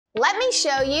Let me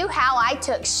show you how I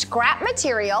took scrap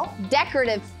material,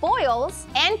 decorative foils,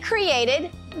 and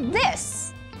created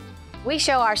this. We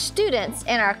show our students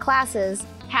in our classes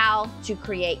how to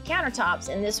create countertops,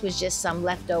 and this was just some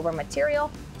leftover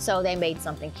material, so they made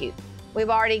something cute. We've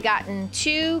already gotten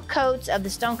 2 coats of the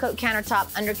Stone Coat countertop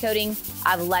undercoating.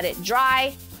 I've let it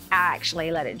dry. I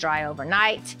actually let it dry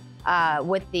overnight.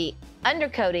 With the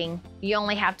undercoating, you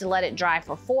only have to let it dry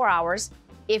for 4 hours.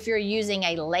 If you're using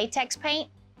a latex paint,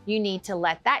 you need to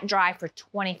let that dry for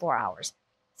 24 hours.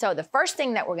 So the first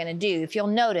thing that we're gonna do, if you'll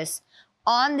notice,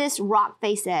 on this rock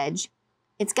face edge,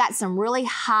 it's got some really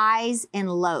highs and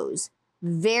lows,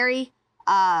 very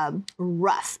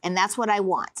rough, and that's what I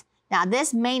want. Now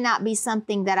this may not be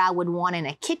something that I would want in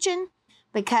a kitchen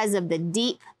because of the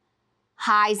deep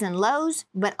highs and lows,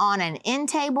 but on an end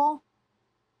table,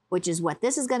 which is what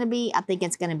this is gonna be, I think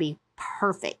it's gonna be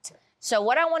perfect. So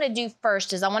what I wanna do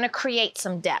first is I wanna create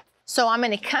some depth. So I'm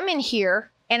gonna come in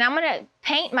here and I'm gonna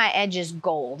paint my edges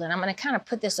gold, and I'm gonna kind of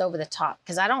put this over the top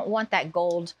because I don't want that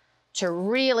gold to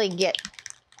really get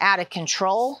out of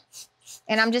control.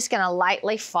 And I'm just gonna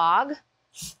lightly fog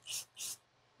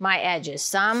my edges.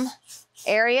 Some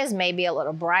areas may be a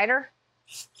little brighter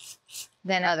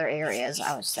than other areas,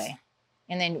 I would say.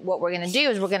 And then what we're gonna do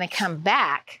is we're gonna come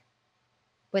back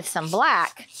with some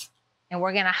black and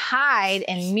we're gonna hide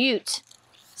and mute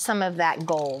some of that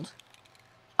gold.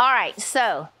 All right,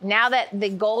 so now that the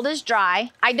gold is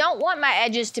dry, I don't want my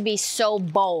edges to be so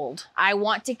bold. I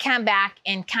want to come back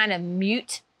and kind of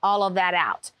mute all of that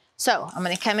out. So I'm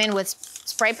gonna come in with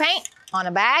spray paint on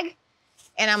a bag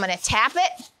and I'm gonna tap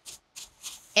it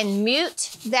and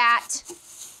mute that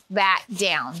back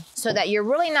down so that you're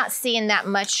really not seeing that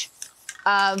much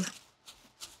of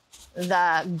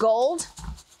the gold.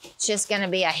 It's just gonna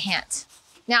be a hint.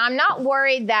 Now I'm not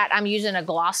worried that I'm using a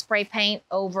gloss spray paint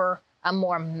over a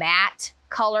more matte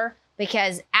color,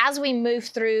 because as we move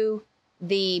through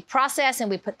the process and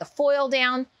we put the foil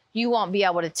down, you won't be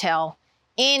able to tell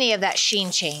any of that sheen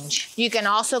change. You can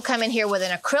also come in here with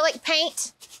an acrylic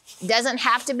paint. It doesn't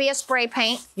have to be a spray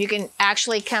paint. You can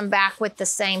actually come back with the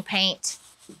same paint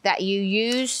that you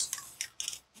use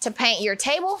to paint your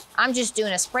table. I'm just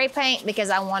doing a spray paint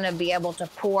because I want to be able to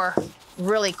pour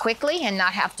really quickly and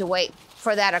not have to wait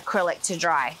for that acrylic to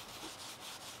dry.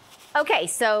 Okay,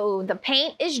 so the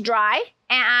paint is dry,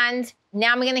 and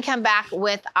now I'm gonna come back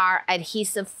with our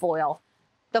adhesive foil.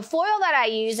 The foil that I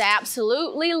use, I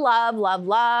absolutely love, love,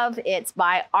 love. It's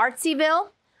by Adhesive.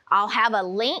 I'll have a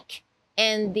link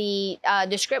in the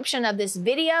description of this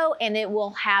video, and it will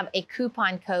have a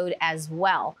coupon code as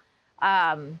well.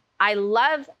 I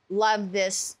love, love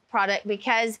this product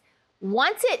because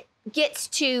once it gets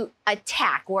to a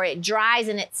tack where it dries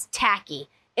and it's tacky,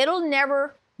 it'll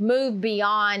never move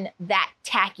beyond that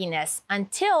tackiness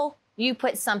until you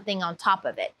put something on top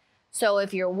of it. So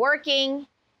if you're working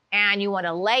and you want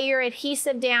to lay your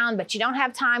adhesive down, but you don't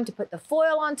have time to put the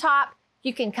foil on top,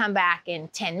 you can come back in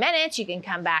 10 minutes, you can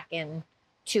come back in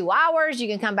 2 hours, you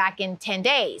can come back in 10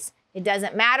 days. It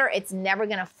doesn't matter. It's never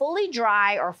going to fully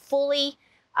dry or fully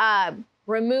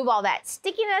remove all that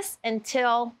stickiness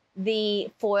until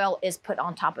the foil is put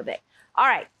on top of it. All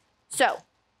right, so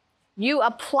you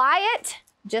apply it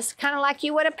just kind of like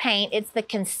you would a paint. It's the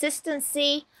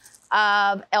consistency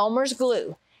of Elmer's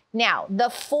glue. Now,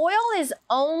 the foil is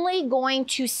only going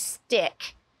to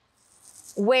stick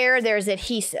where there's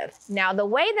adhesive. Now, the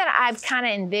way that I've kind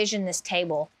of envisioned this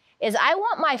table is I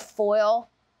want my foil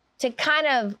to kind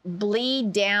of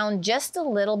bleed down just a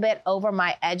little bit over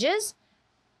my edges,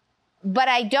 but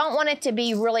I don't want it to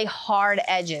be really hard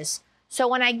edges. So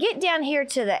when I get down here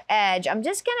to the edge, I'm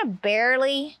just gonna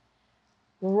barely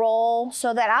roll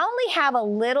so that I only have a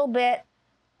little bit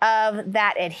of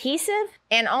that adhesive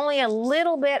and only a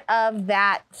little bit of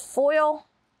that foil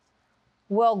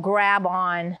will grab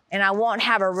on, and I won't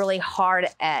have a really hard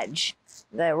edge.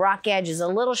 The rock edge is a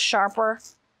little sharper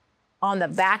on the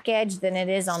back edge than it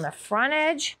is on the front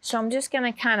edge. So I'm just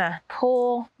gonna kind of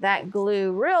pull that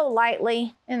glue real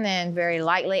lightly and then very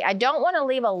lightly. I don't want to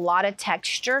leave a lot of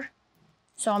texture,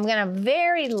 so I'm gonna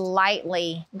very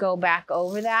lightly go back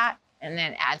over that and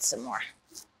then add some more.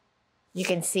 You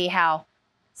can see how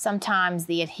sometimes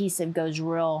the adhesive goes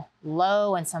real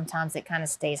low and sometimes it kind of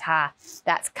stays high.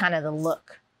 That's kind of the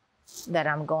look that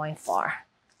I'm going for.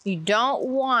 You don't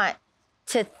want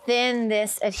to thin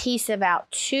this adhesive out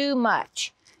too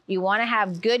much. You want to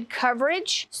have good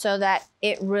coverage so that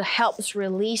it helps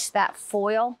release that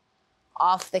foil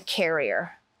off the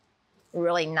carrier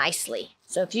really nicely.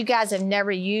 So if you guys have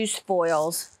never used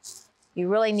foils, you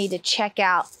really need to check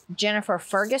out Jennifer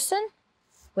Ferguson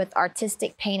with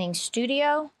Artistic Painting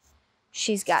Studio.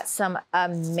 she's got some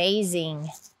amazing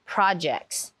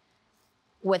projects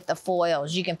with the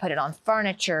foils. You can put it on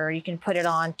furniture, you can put it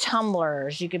on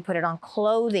tumblers, you can put it on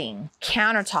clothing,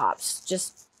 countertops,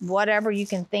 just whatever you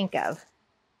can think of.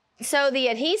 So the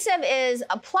adhesive is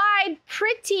applied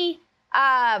pretty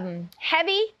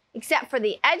heavy, except for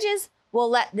the edges. We'll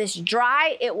let this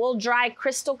dry. It will dry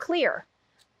crystal clear.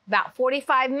 About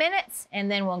 45 minutes,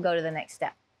 and then we'll go to the next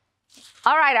step.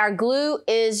 All right, our glue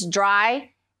is dry,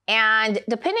 and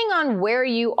depending on where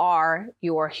you are,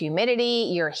 your humidity,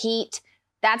 your heat,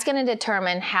 that's going to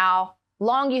determine how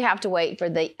long you have to wait for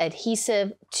the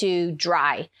adhesive to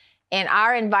dry. In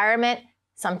our environment,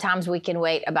 sometimes we can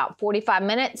wait about 45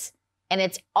 minutes, and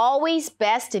it's always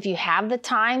best if you have the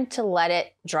time to let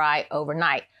it dry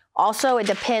overnight. Also, it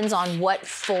depends on what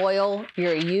foil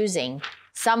you're using.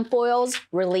 Some foils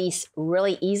release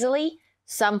really easily.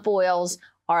 Some foils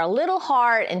are a little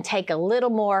hard and take a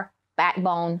little more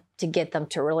backbone to get them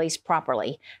to release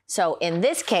properly. So in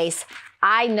this case,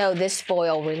 I know this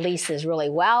foil releases really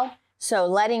well, so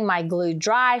letting my glue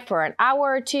dry for an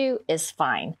hour or two is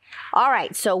fine. All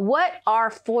right, so what are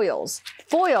foils?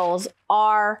 Foils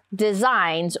are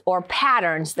designs or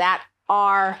patterns that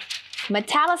are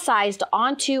metallicized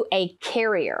onto a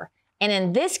carrier. And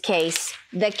in this case,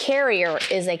 the carrier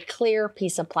is a clear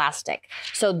piece of plastic.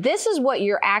 So this is what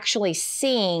you're actually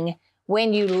seeing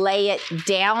when you lay it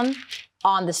down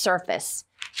on the surface.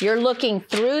 You're looking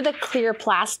through the clear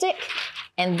plastic,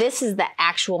 and this is the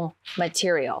actual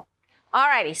material.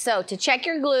 Alrighty, so to check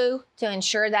your glue, to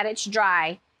ensure that it's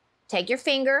dry, take your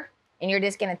finger, and you're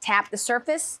just gonna tap the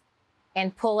surface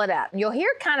and pull it up. You'll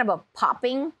hear kind of a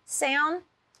popping sound,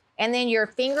 and then your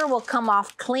finger will come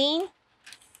off clean.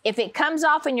 If it comes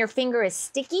off and your finger is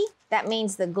sticky, that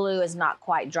means the glue is not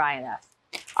quite dry enough.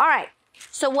 All right,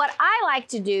 so what I like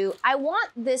to do, I want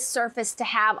this surface to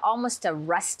have almost a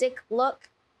rustic look.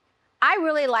 I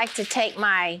really like to take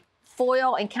my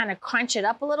foil and kind of crunch it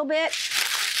up a little bit.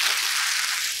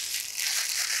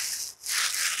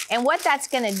 And what that's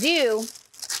gonna do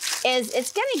is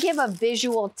it's gonna give a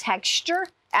visual texture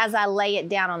as I lay it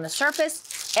down on the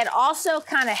surface. It also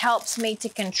kind of helps me to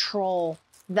control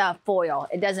the foil.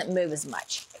 It doesn't move as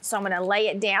much. So I'm gonna lay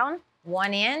it down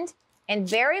one end and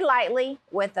very lightly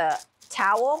with a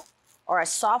towel or a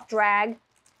soft rag,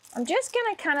 I'm just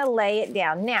gonna kind of lay it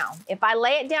down. Now, if I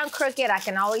lay it down crooked, I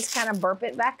can always kind of burp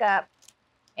it back up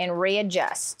and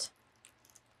readjust.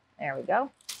 There we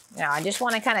go. Now I just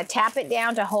wanna kind of tap it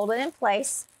down to hold it in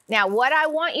place. Now what I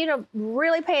want you to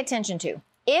really pay attention to,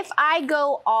 if I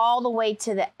go all the way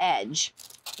to the edge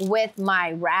with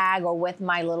my rag or with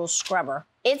my little scrubber,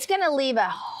 it's gonna leave a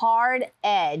hard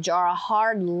edge or a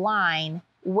hard line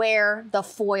where the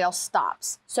foil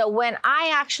stops. So when I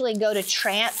actually go to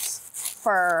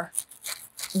transfer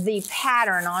the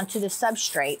pattern onto the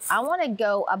substrate, I wanna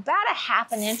go about a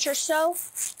 ½ inch or so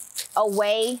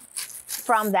away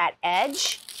from that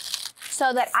edge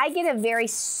so that I get a very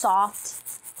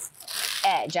soft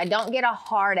edge. I don't get a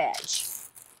hard edge.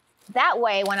 That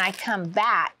way, when I come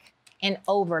back and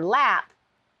overlap,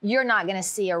 you're not gonna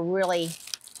see a really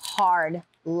hard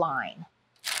line.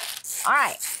 All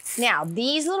right, now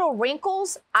these little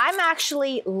wrinkles, I'm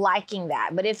actually liking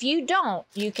that, but if you don't,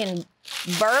 you can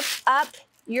burp up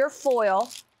your foil,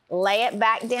 lay it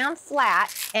back down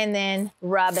flat, and then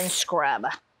rub and scrub.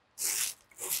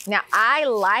 Now, I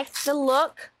like the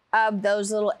look of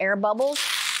those little air bubbles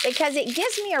because it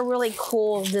gives me a really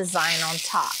cool design on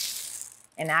top.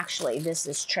 And actually, this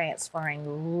is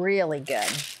transferring really good.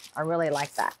 I really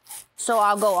like that. So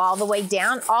I'll go all the way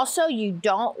down. Also, you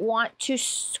don't want to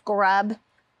scrub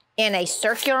in a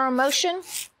circular motion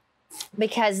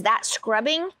because that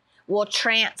scrubbing will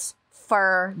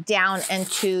transfer down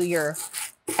into your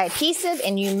adhesive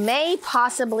and you may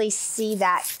possibly see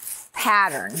that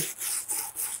pattern.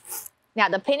 Now,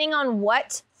 depending on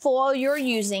what foil you're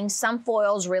using, some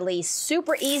foils release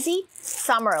super easy,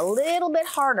 some are a little bit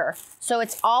harder. So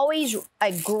it's always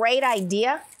a great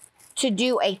idea to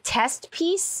do a test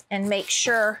piece and make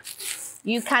sure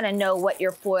you kind of know what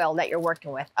your foil that you're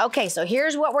working with. Okay, so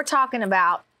here's what we're talking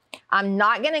about. I'm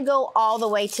not gonna go all the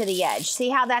way to the edge. See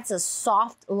how that's a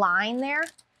soft line there?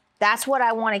 That's what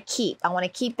I wanna keep. I wanna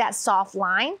keep that soft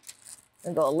line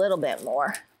and go a little bit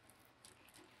more.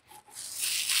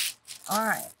 All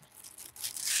right.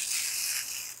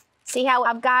 See how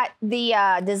I've got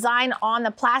the design on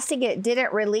the plastic? It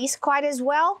didn't release quite as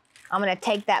well. I'm gonna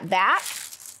take that back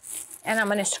and I'm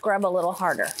gonna scrub a little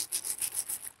harder.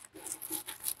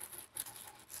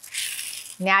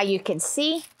 Now you can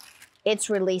see it's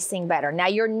releasing better. Now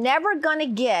you're never gonna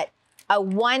get a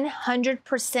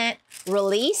 100%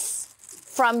 release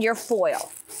from your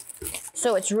foil.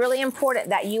 So it's really important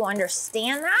that you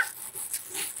understand that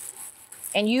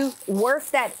and you work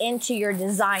that into your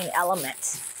design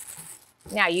element.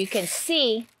 Now you can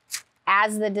see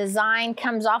as the design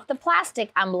comes off the plastic,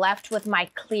 I'm left with my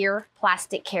clear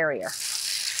plastic carrier.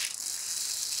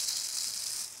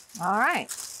 All right.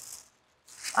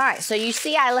 All right, so you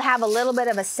see I have a little bit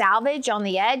of a salvage on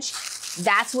the edge.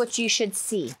 That's what you should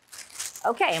see.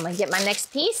 Okay, I'm gonna get my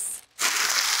next piece,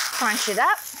 crunch it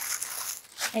up,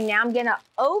 and now I'm gonna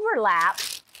overlap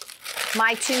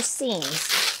my two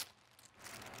seams.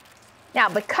 Now,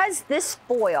 because this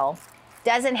foil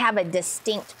doesn't have a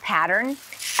distinct pattern,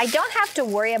 I don't have to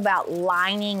worry about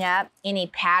lining up any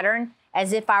pattern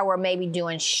as if I were maybe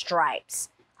doing stripes.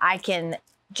 I can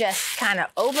just kind of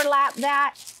overlap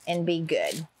that and be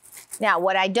good. Now,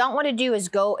 what I don't want to do is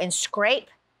go and scrape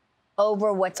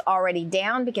over what's already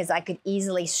down because I could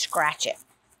easily scratch it.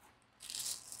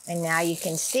 And now you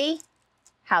can see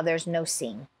how there's no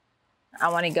seam. I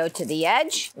want to go to the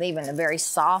edge, leaving a very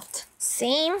soft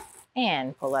seam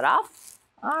and pull it off.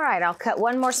 All right, I'll cut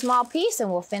one more small piece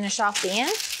and we'll finish off the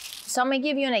end. So I'm going to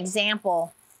give you an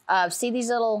example of, see these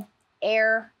little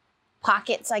air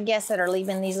pockets, I guess, that are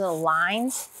leaving these little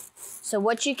lines. So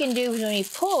what you can do is when you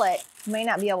pull it, you may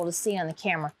not be able to see on the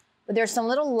camera, but there's some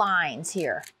little lines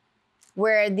here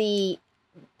where the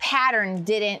pattern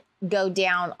didn't go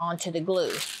down onto the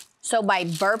glue. So by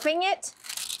burping it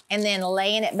and then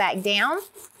laying it back down,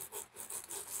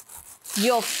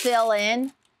 you'll fill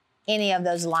in any of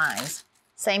those lines.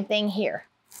 Same thing here.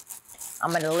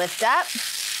 I'm gonna lift up,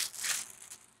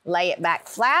 lay it back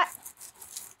flat.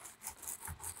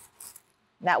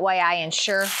 That way I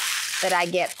ensure that I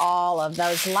get all of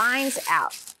those lines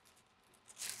out.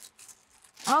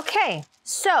 Okay,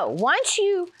 so once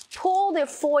you pull the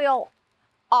foil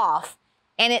off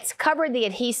and it's covered the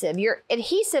adhesive, your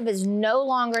adhesive is no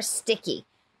longer sticky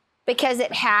because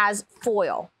it has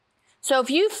foil. So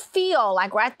if you feel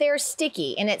like right there is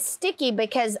sticky, and it's sticky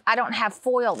because I don't have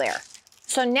foil there.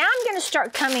 So now I'm gonna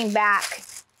start coming back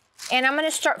and I'm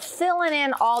gonna start filling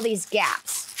in all these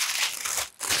gaps.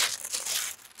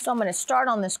 So I'm gonna start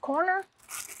on this corner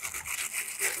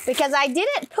because I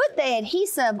didn't put the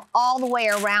adhesive all the way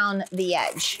around the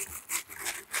edge.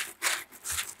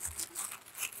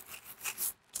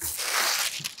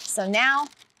 So now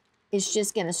it's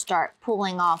just gonna start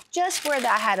pulling off just where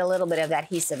I had a little bit of that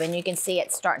adhesive, and you can see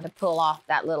it's starting to pull off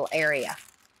that little area.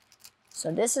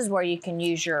 So this is where you can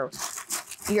use your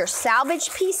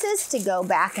salvage pieces to go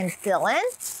back and fill in.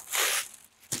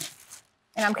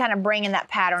 And I'm kind of bringing that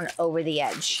pattern over the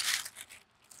edge.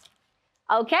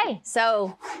 Okay,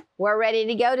 so we're ready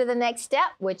to go to the next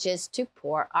step, which is to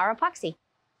pour our epoxy.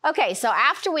 Okay, so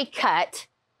after we cut,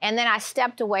 and then I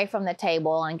stepped away from the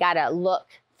table and got a look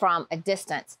from a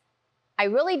distance, I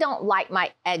really don't like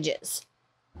my edges.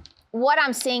 What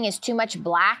I'm seeing is too much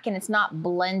black and it's not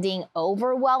blending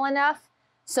over well enough.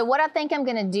 So what I think I'm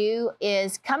gonna do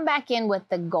is come back in with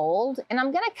the gold, and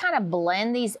I'm gonna kind of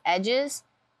blend these edges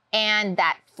and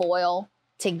that foil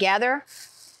together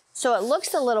so it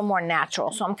looks a little more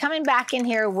natural. So I'm coming back in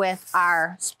here with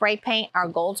our spray paint, our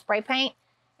gold spray paint,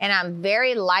 and I'm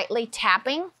very lightly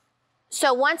tapping.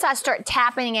 So once I start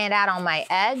tapping it out on my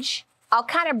edge, I'll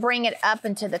kind of bring it up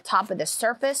into the top of the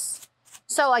surface.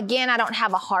 So again, I don't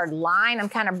have a hard line. I'm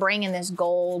kind of bringing this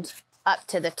gold up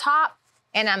to the top,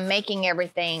 and I'm making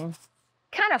everything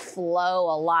kind of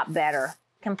flow a lot better.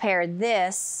 Compare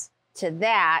this to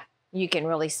that, you can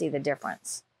really see the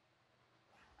difference.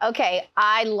 Okay,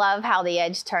 I love how the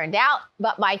edge turned out,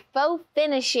 but my faux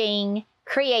finishing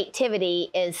creativity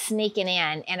is sneaking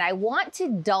in, and I want to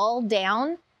dull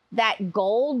down that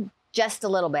gold just a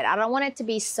little bit. I don't want it to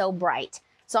be so bright.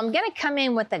 So I'm gonna come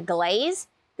in with a glaze.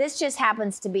 This just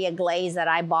happens to be a glaze that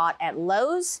I bought at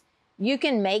Lowe's. You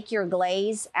can make your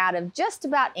glaze out of just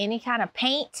about any kind of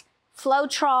paint.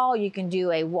 Floetrol, you can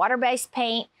do a water-based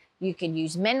paint. You can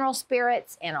use mineral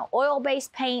spirits and an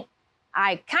oil-based paint.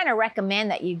 I kind of recommend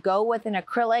that you go with an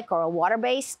acrylic or a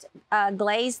water-based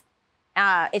glaze.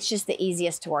 It's just the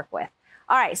easiest to work with.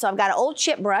 All right, so I've got an old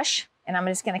chip brush, and I'm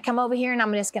just gonna come over here and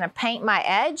I'm just gonna paint my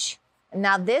edge.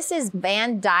 Now this is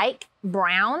Van Dyke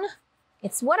Brown.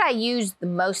 It's what I use the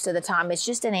most of the time. It's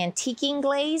just an antiquing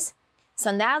glaze.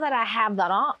 So now that I have that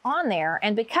on there,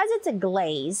 and because it's a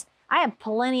glaze, I have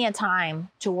plenty of time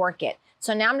to work it.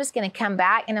 So now I'm just gonna come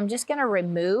back and I'm just gonna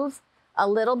remove a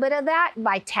little bit of that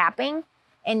by tapping.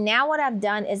 And now what I've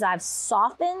done is I've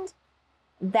softened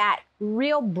that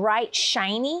real bright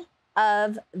shiny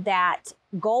of that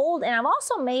gold, and I've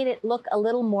also made it look a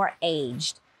little more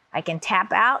aged. I can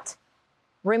tap out,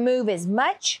 remove as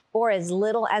much or as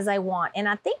little as I want. And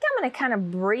I think I'm gonna kind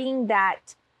of bring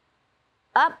that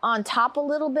up on top a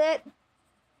little bit.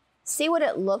 See what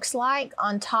it looks like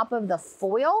on top of the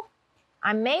foil?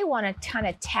 I may want to kind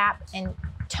of tap and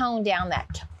tone down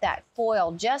that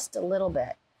foil just a little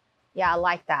bit. Yeah, I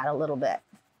like that a little bit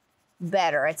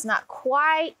better. It's not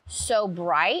quite so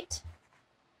bright.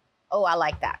 Oh, I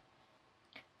like that.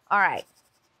 All right.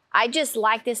 I just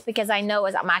like this because I know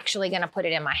I'm actually going to put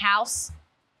it in my house,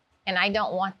 and I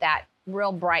don't want that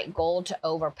real bright gold to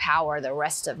overpower the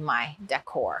rest of my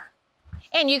decor.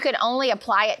 And you could only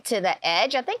apply it to the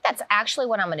edge. I think that's actually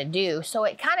what I'm going to do. So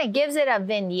it kind of gives it a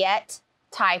vignette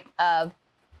type of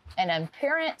an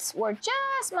appearance where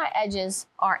just my edges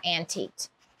are antiqued.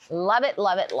 Love it,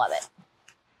 love it, love it.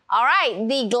 All right,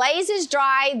 the glaze is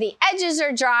dry, the edges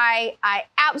are dry. I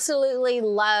absolutely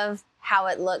love how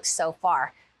it looks so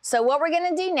far. So what we're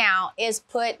gonna do now is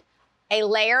put a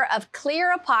layer of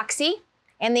clear epoxy,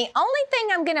 and the only thing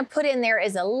I'm gonna put in there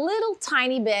is a little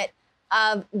tiny bit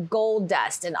of gold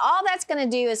dust. And all that's gonna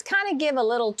do is kind of give a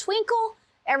little twinkle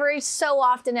every so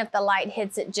often if the light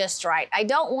hits it just right. I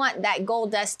don't want that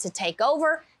gold dust to take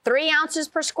over. 3 ounces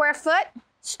per square foot,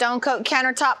 Stone Coat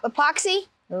countertop epoxy.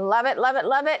 Love it, love it,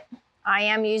 love it. I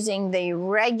am using the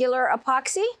regular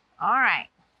epoxy. All right,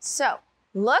 so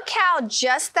look how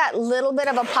just that little bit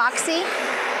of epoxy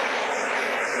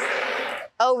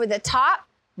over the top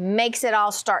makes it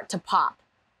all start to pop.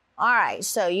 All right,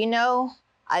 so you know,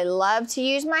 I love to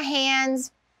use my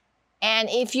hands. And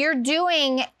if you're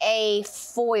doing a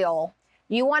foil,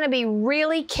 you want to be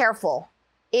really careful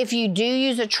if you do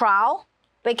use a trowel,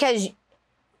 because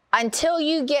until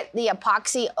you get the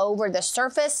epoxy over the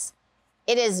surface,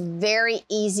 it is very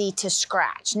easy to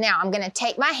scratch. Now I'm going to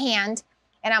take my hand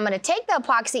and I'm going to take the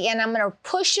epoxy and I'm going to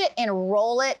push it and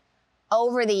roll it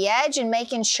over the edge, and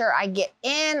making sure I get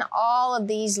in all of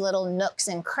these little nooks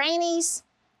and crannies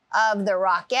of the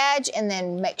rock edge, and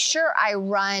then make sure I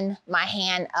run my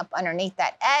hand up underneath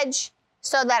that edge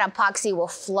so that epoxy will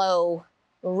flow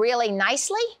really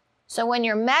nicely. So when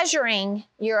you're measuring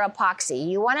your epoxy,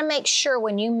 you want to make sure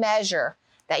when you measure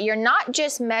that you're not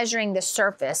just measuring the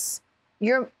surface,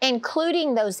 you're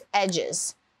including those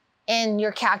edges in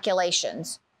your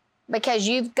calculations, because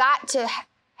you've got to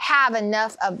have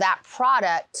enough of that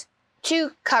product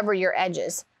to cover your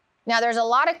edges. Now, there's a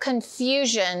lot of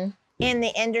confusion in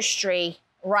the industry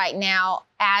right now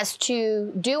as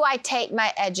to, do I tape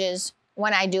my edges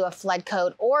when I do a flood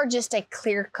coat or just a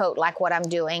clear coat like what I'm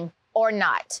doing, or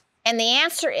not? And the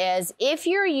answer is, if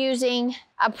you're using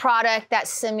a product that's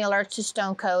similar to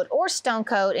Stone Coat or Stone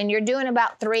Coat and you're doing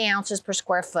about 3 ounces per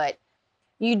square foot,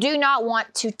 you do not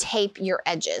want to tape your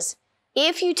edges.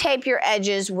 If you tape your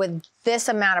edges with this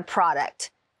amount of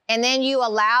product and then you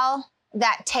allow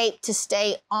that tape to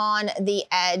stay on the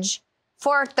edge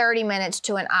for 30 minutes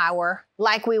to an hour,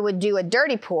 like we would do a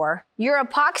dirty pour, your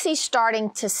epoxy's starting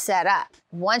to set up.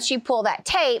 Once you pull that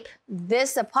tape,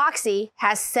 this epoxy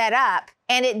has set up,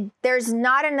 and there's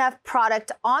not enough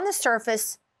product on the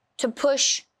surface to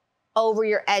push over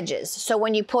your edges. So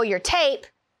when you pull your tape,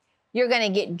 you're gonna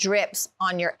get drips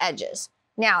on your edges.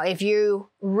 Now, if you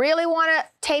really wanna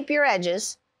tape your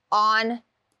edges on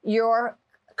your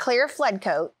clear flood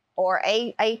coat or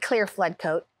a clear flood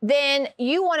coat, then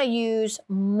you wanna use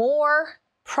more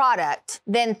product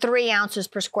than 3 ounces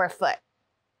per square foot,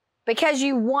 because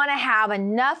you wanna have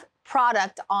enough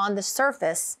product on the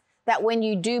surface that when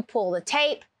you do pull the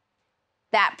tape,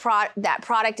 that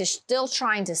product is still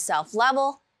trying to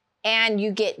self-level, and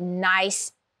you get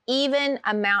nice, even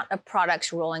amount of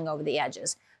products rolling over the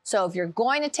edges. So if you're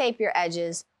going to tape your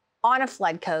edges on a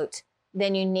flood coat,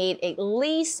 then you need at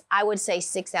least, I would say,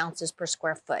 6 ounces per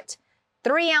square foot.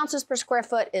 3 ounces per square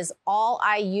foot is all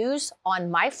I use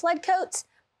on my flood coats,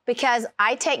 because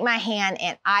I take my hand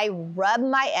and I rub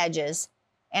my edges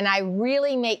and I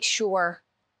really make sure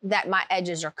that my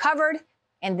edges are covered,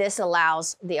 and this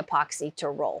allows the epoxy to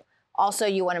roll. Also,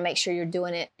 you want to make sure you're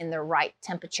doing it in the right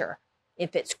temperature.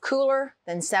 If it's cooler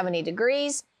than 70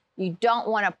 degrees, you don't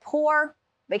want to pour,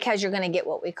 because you're going to get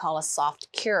what we call a soft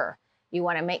cure. You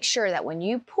want to make sure that when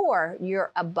you pour,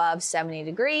 you're above 70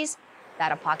 degrees.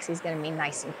 That epoxy is going to be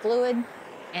nice and fluid,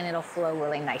 and it'll flow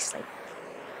really nicely.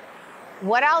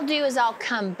 What I'll do is I'll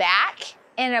come back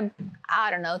in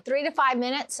I don't know, 3 to 5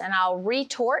 minutes, and I'll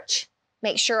retorch,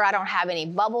 make sure I don't have any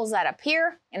bubbles that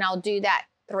appear, and I'll do that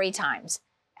 3 times.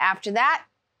 After that,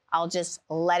 I'll just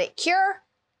let it cure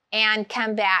and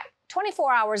come back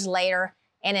 24 hours later.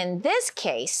 And in this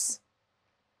case,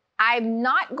 I'm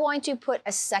not going to put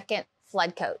a second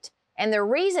flood coat. And the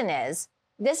reason is,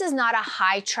 this is not a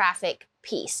high traffic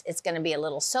piece. It's going to be a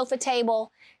little sofa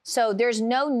table. So there's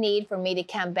no need for me to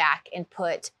come back and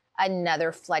put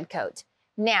another flood coat.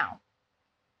 Now,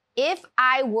 If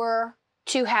I were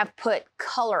to have put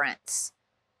colorants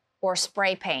or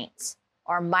spray paints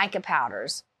or mica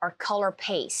powders or color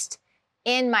paste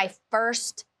in my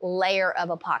first layer of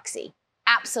epoxy,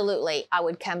 absolutely, I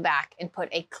would come back and put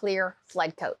a clear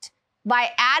flood coat.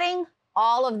 By adding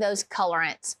all of those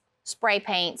colorants, spray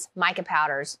paints, mica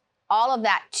powders, all of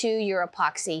that to your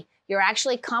epoxy, you're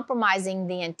actually compromising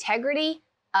the integrity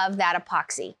of that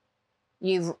epoxy.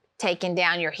 You've taken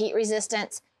down your heat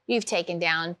resistance, you've taken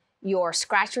down your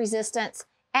scratch resistance,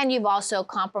 and you've also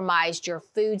compromised your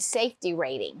food safety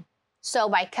rating. So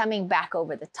by coming back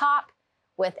over the top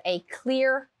with a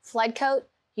clear flood coat,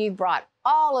 you've brought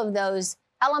all of those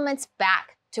elements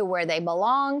back to where they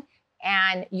belong,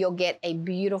 and you'll get a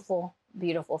beautiful,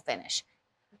 beautiful finish.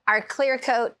 Our clear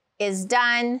coat is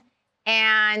done,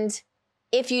 and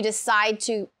if you decide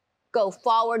to go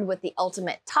forward with the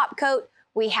ultimate top coat,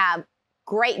 we have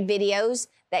great videos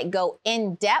that go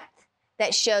in depth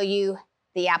that show you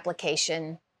the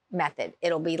application method.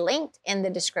 It'll be linked in the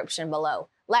description below.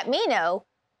 Let me know,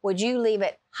 would you leave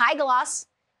it high gloss?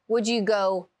 Would you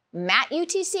go matte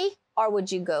UTC? Or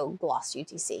would you go gloss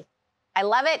UTC? I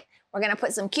love it. We're gonna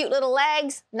put some cute little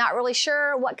legs. Not really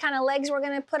sure what kind of legs we're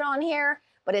gonna put on here,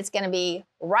 but it's gonna be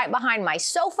right behind my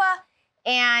sofa.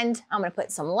 And I'm gonna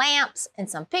put some lamps and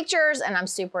some pictures, and I'm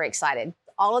super excited.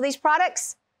 All of these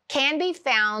products can be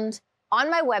found on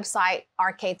my website,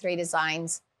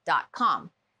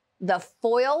 RK3designs.com. The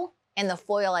foil and the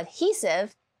foil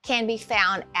adhesive can be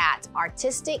found at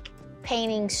Artistic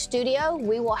Painting Studio.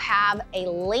 We will have a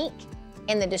link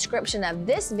in the description of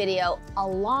this video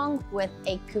along with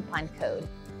a coupon code.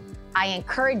 I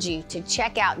encourage you to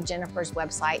check out Jennifer's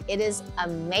website. It is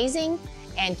amazing,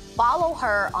 and follow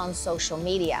her on social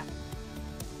media.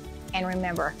 And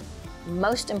remember,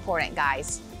 most important,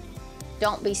 guys,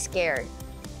 don't be scared.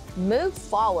 Move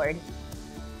forward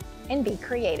and be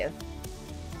creative.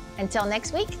 Until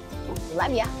next week,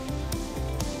 love ya.